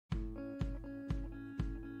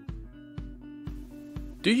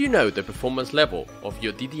Do you know the performance level of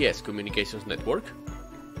your DDS communications network?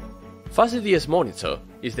 Fast DDS Monitor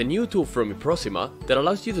is the new tool from eProsima that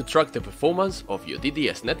allows you to track the performance of your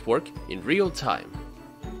DDS network in real time.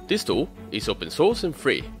 This tool is open source and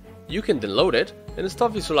free. You can download it and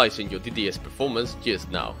start visualizing your DDS performance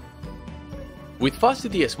just now. With Fast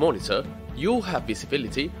DDS Monitor, you'll have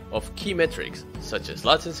visibility of key metrics such as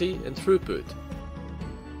latency and throughput.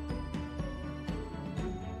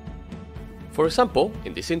 For example,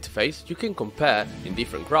 in this interface you can compare in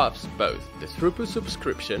different graphs both the throughput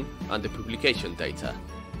subscription and the publication data.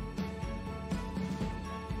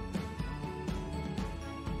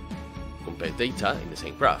 Compare data in the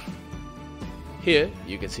same graph. Here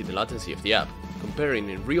you can see the latency of the app, comparing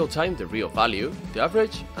in real time the real value, the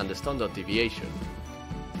average and the standard deviation.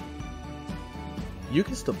 You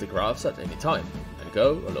can stop the graphs at any time and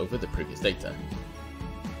go all over the previous data.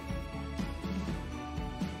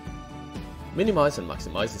 Minimize and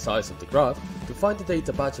maximize the size of the graph to find the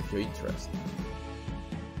data batch of your interest.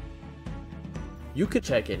 You can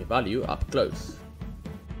check any value up close.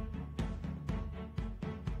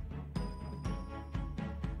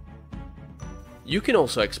 You can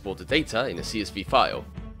also export the data in a CSV file.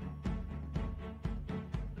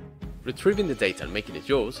 Retrieving the data and making it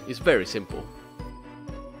yours is very simple.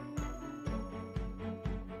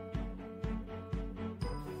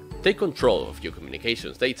 Take control of your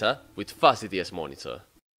communications data with Fast DDS Monitor.